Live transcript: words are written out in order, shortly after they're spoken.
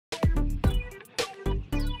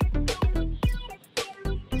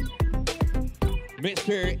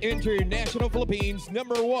Mr. International Philippines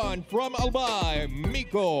 #1 from Albay,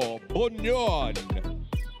 Miko Bunyon.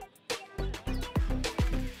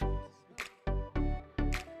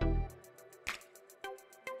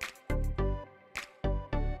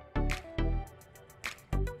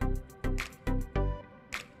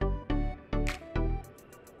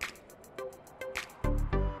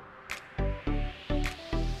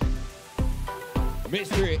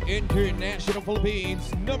 Mr. International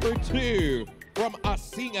Philippines #2 from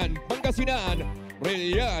Asingan, Pangasinan,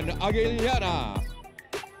 Relian Aguiliana.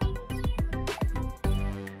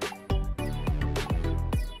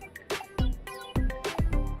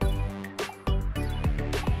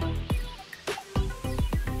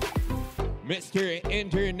 Mr.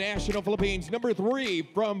 International Philippines #3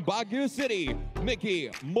 from Baguio City, Mickey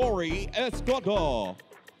Mori Escoto.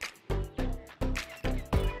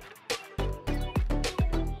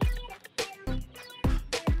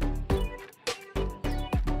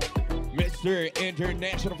 Mr.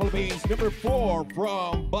 International Philippines #4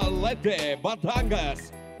 from Balete,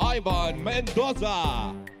 Batangas, Ivan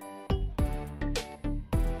Mendoza.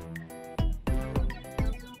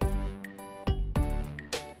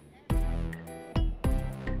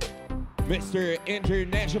 Mr.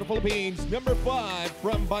 International Philippines #5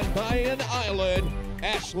 from Bantayan Island,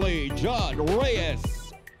 Ashley John Reyes.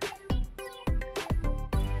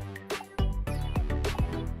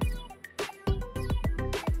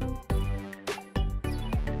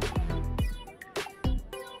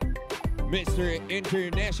 Mr.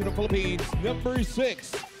 International Philippines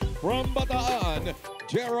 #6 from Bataan,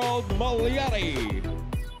 Gerald Malyari.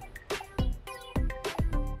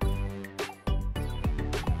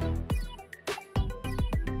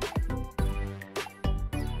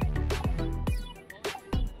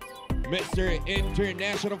 Mr.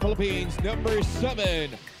 International Philippines #7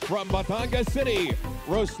 from Batangas City,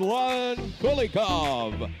 Ruslan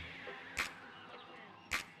Kulikov.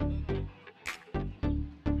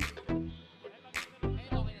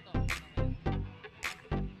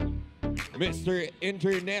 Mr.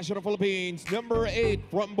 International Philippines #8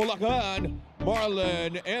 from Bulacan,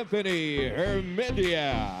 Marlon Anthony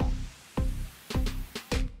Hermedia.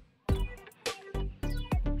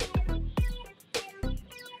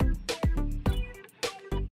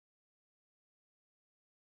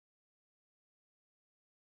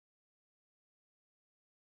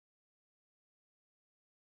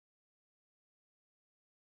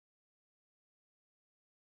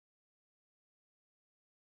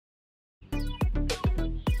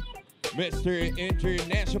 Mr.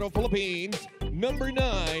 International Philippines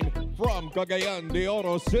 #9 from Cagayan de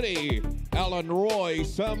Oro City, Alan Roy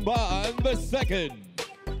Samban II.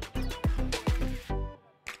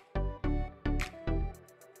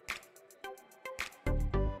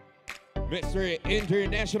 Mr.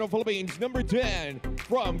 International Philippines #10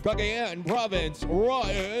 from Cagayan Province,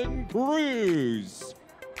 Ryan Cruz.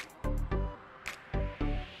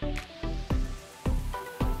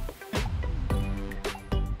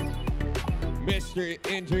 Mr.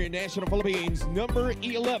 International Philippines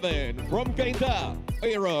 #11 from Cainta,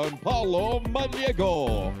 Aaron Paulo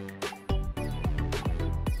Maniego.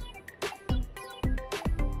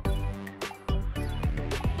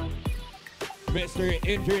 Mr.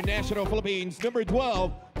 International Philippines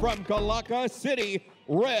 #12 from Calaca City,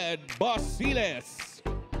 Red Basiles.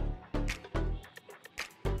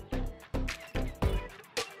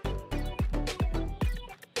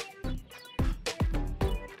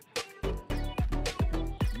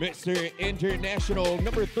 Mr. International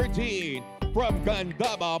 #13 from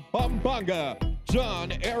Candaba, Pampanga,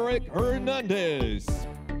 John Eric Hernandez.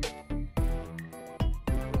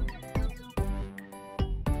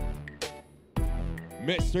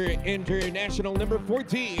 Mr. International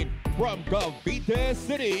 #14 from Cavite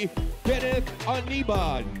City, Kenneth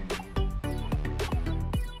Aniban.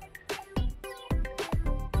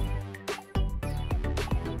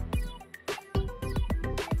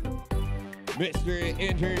 Mr.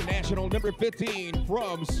 International #15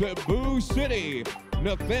 from Cebu City,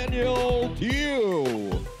 Nathaniel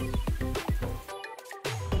Tew.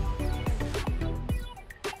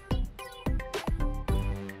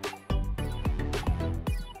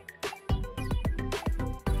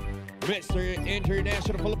 Mr.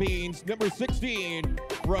 International Philippines #16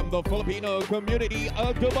 from the Filipino community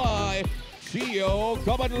of Dubai, Chio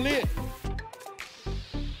Cabanlit.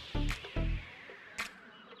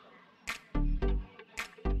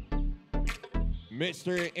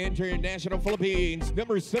 Mr. International Philippines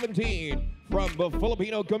 #17 from the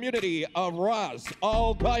Filipino community of Ras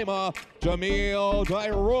Al Khaimah, Jamil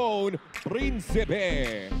Tyrone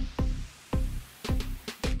Principe.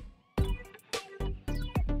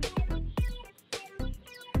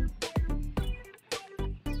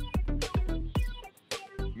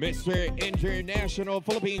 Mr. International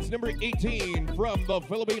Philippines, number 18, from the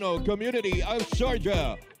Filipino community of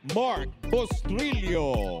Sharjah, Mark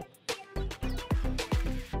Postrillo.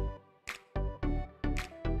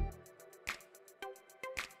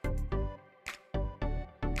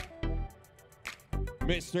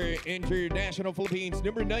 Mr. International Philippines,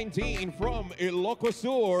 number 19, from Ilocos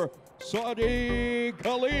Sur, Saudi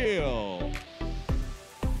Khalil.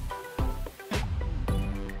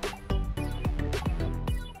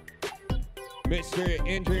 Mr.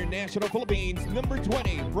 International Philippines, number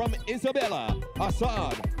 20, from Isabela,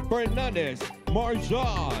 Hassan Fernandez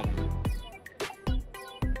Marjan.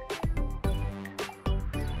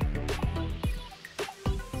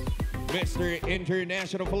 Mr.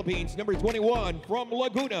 International Philippines, number 21, from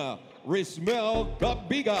Laguna, Rismel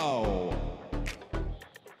Cabigao.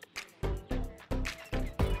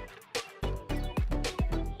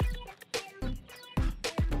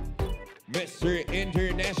 Mr.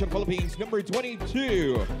 International Philippines, number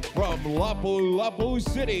 22, from Lapu-Lapu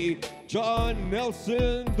City, John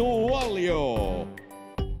Nelson Dualio.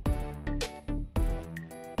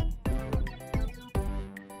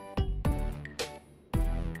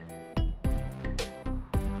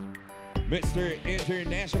 Mr.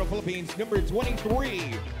 International Philippines, number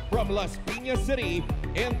 23, from Las Piñas City,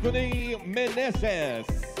 Anthony Meneses.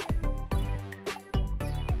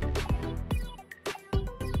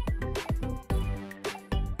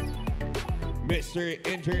 Mr.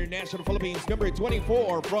 International Philippines, number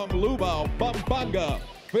 24, from Lubao, Pampanga,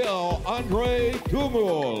 Phil Andre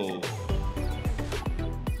Tumul.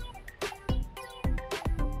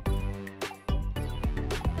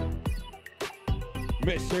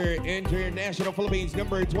 Mr. International Philippines,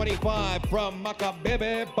 number 25, from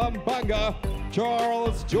Macabebe, Pampanga,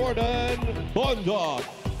 Charles Jordan Bondok.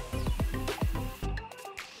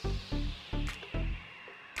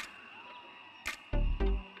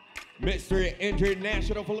 Mr.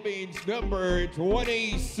 International Philippines, number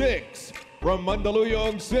 26, from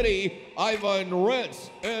Mandaluyong City, Ivan Renz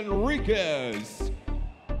Enriquez.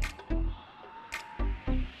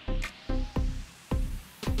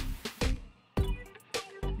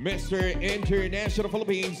 Mr. International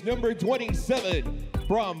Philippines, number 27,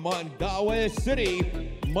 from Mandaue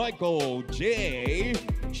City, Michael J.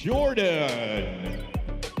 Jordan.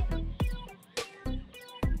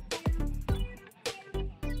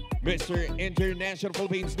 Mr. International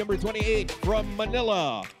Philippines, number 28, from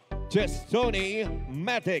Manila, Testoni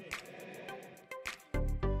Matic.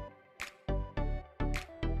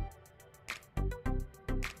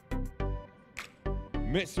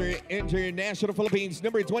 Mr. International Philippines,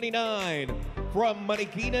 number 29, from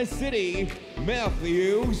Marikina City,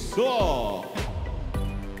 Matthew Saw.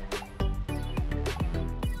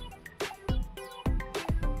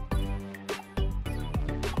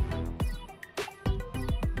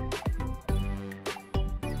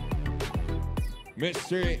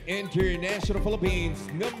 Mr. International Philippines,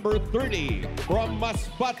 number 30, from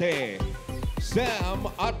Masbate, Sam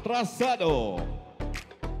Atrasado.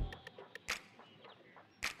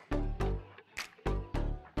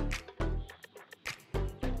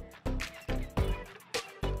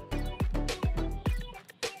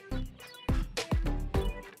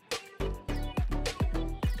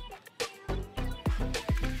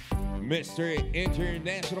 Mr.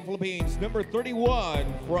 International Philippines, number 31,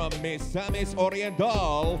 from Misamis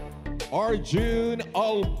Oriental, Arjun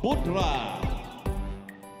Albutra.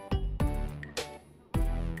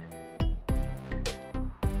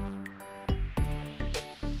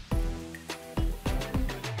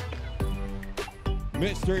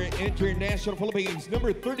 Mr. International Philippines,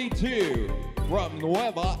 number 32, from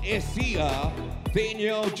Nueva Ecija,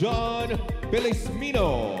 Daniel John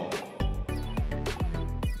Belismino.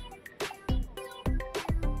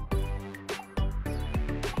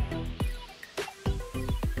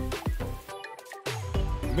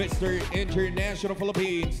 Mr. International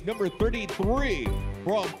Philippines, number 33,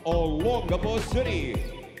 from Olongapo City,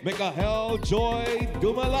 Mikael Joy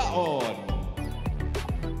Dumalaon.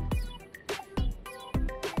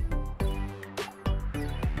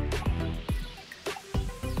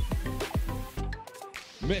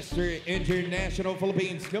 Mr. International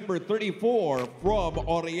Philippines, number 34, from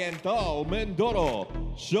Oriental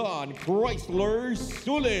Mindoro, Sean Chrysler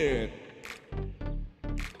Sulit.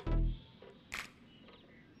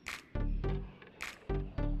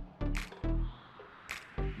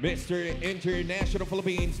 Mr. International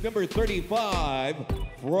Philippines, number 35,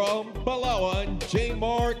 from Palawan, J.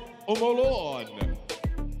 Mark Omolon.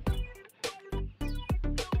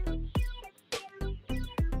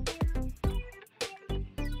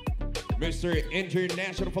 Mr.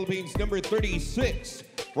 International Philippines, number 36,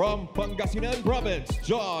 from Pangasinan Province,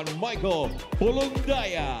 John Michael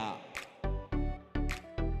Pulundaya.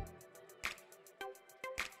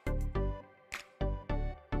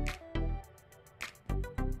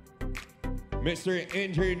 Mr.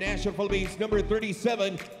 International Philippines, number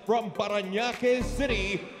 37, from Parañaque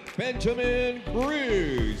City, Benjamin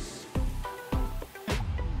Cruz.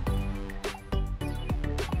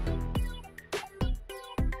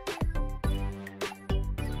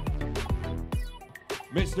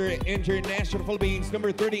 Mr. International Philippines,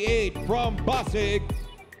 number 38, from Pasig,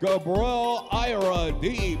 Gabriel Ira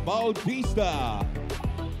D. Bautista.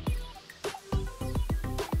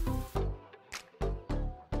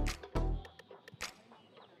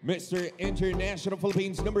 Mr. International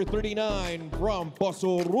Philippines, number 39, from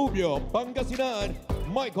Poso Rubio, Pangasinan,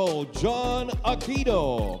 Michael John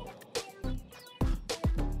Aquino.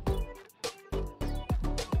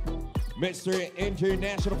 Mr.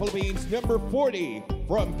 International Philippines, number 40,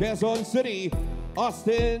 from Quezon City,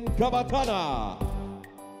 Austin Cabatana.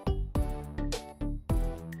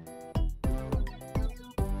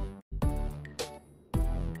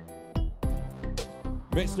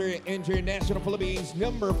 Mr. International Philippines,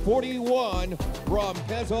 number 41, from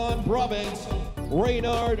Quezon Province,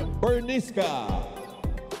 Reynard Bernisca.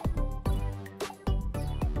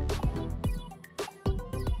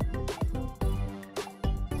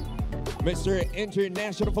 Mr.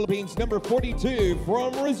 International Philippines, number 42,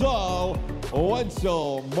 from Rizal,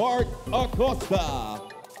 Wenzel Mark Acosta.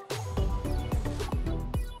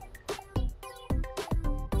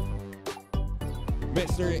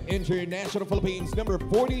 Mr. International Philippines, number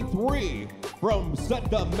 43, from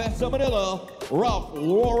Santa Mesa, Manila, Ralph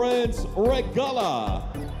Lawrence Regala.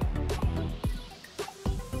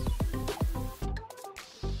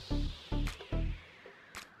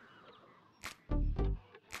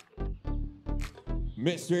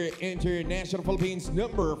 Mr. International Philippines,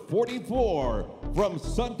 number 44, from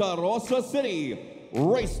Santa Rosa City,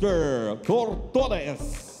 Reister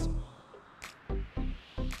Tortones.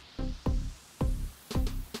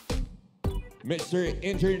 Mr.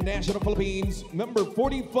 International Philippines, number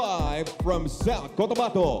 45, from South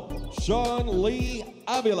Cotabato, Sean Lee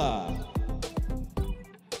Avila.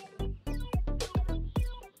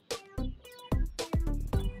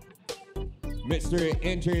 Mr.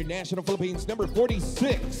 International Philippines, number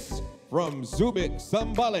 46, from Subic,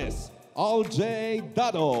 Zambales, Alj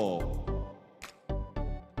Dado.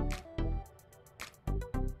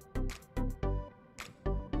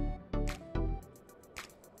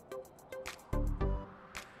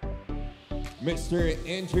 Mr.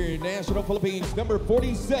 International Philippines, number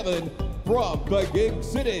 47, from Taguig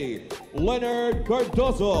City, Leonard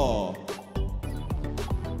Cardozo.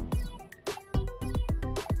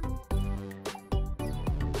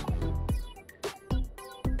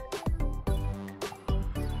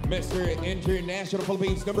 Mr. International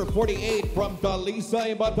Philippines, number 48, from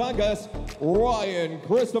Talisay, Batangas, Ryan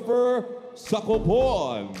Christopher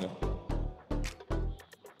Sacopon.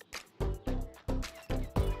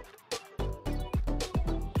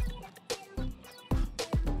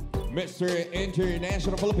 Mr.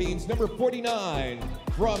 International Philippines, number 49,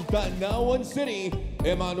 from Tanawan City,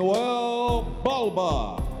 Emmanuel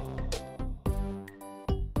Balba.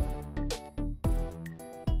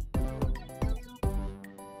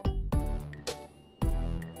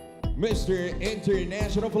 Mr.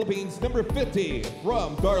 International Philippines, number 50,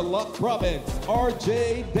 from Tarlac Province,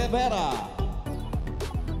 RJ De Vera.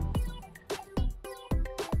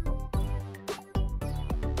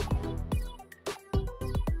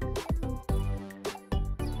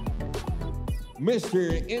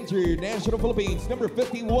 Mr. International Philippines, number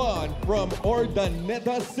 51, from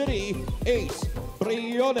Ordaneta City, Ace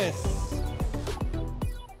Briones.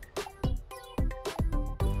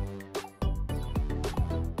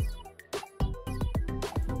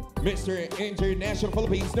 Mr. International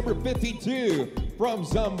Philippines, number 52, from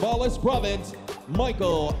Zambales Province,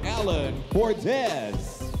 Michael Allen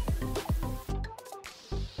Cortez.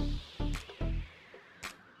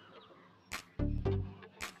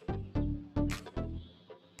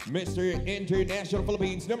 Mr. International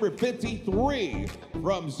Philippines, number 53,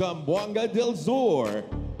 from Zamboanga del Sur,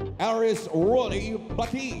 Aris Ronnie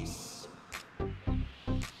Batis.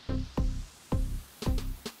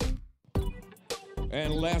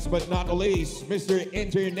 And last but not least, Mr.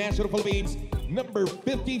 International Philippines, number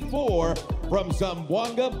 54, from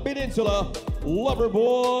Zamboanga Peninsula,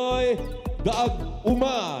 Loverboy Dag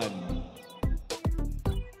Uman.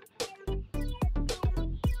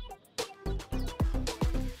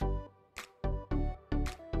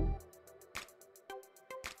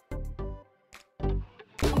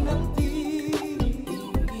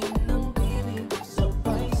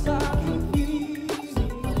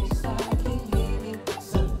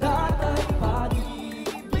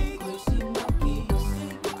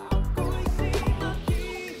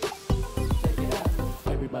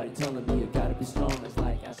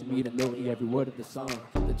 me to know every word of the song.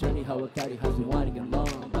 The journey how I carry has been winding and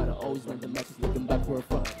long, but I always learn the message looking back for a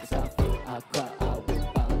fun. Cause I feel, I cry, I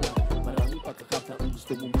will pala. Maraming pagkakataon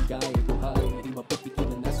gusto mong bigay buhay, hindi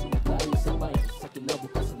mapipigilan na sumakay. Sabay sa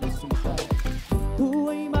kinabukasan na sumakay.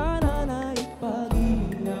 Buhay mananaig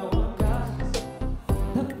pag-inaw ka,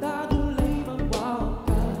 nagtagulay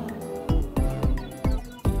magwawakas.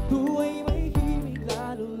 Buhay may himig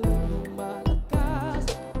lalo lang lumalakas,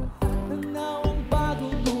 nanawang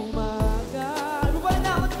bagong umaga. Ano ba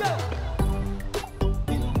na? Let's go!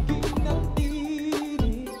 Tingin ng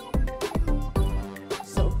tinig,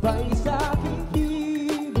 sabay sa aking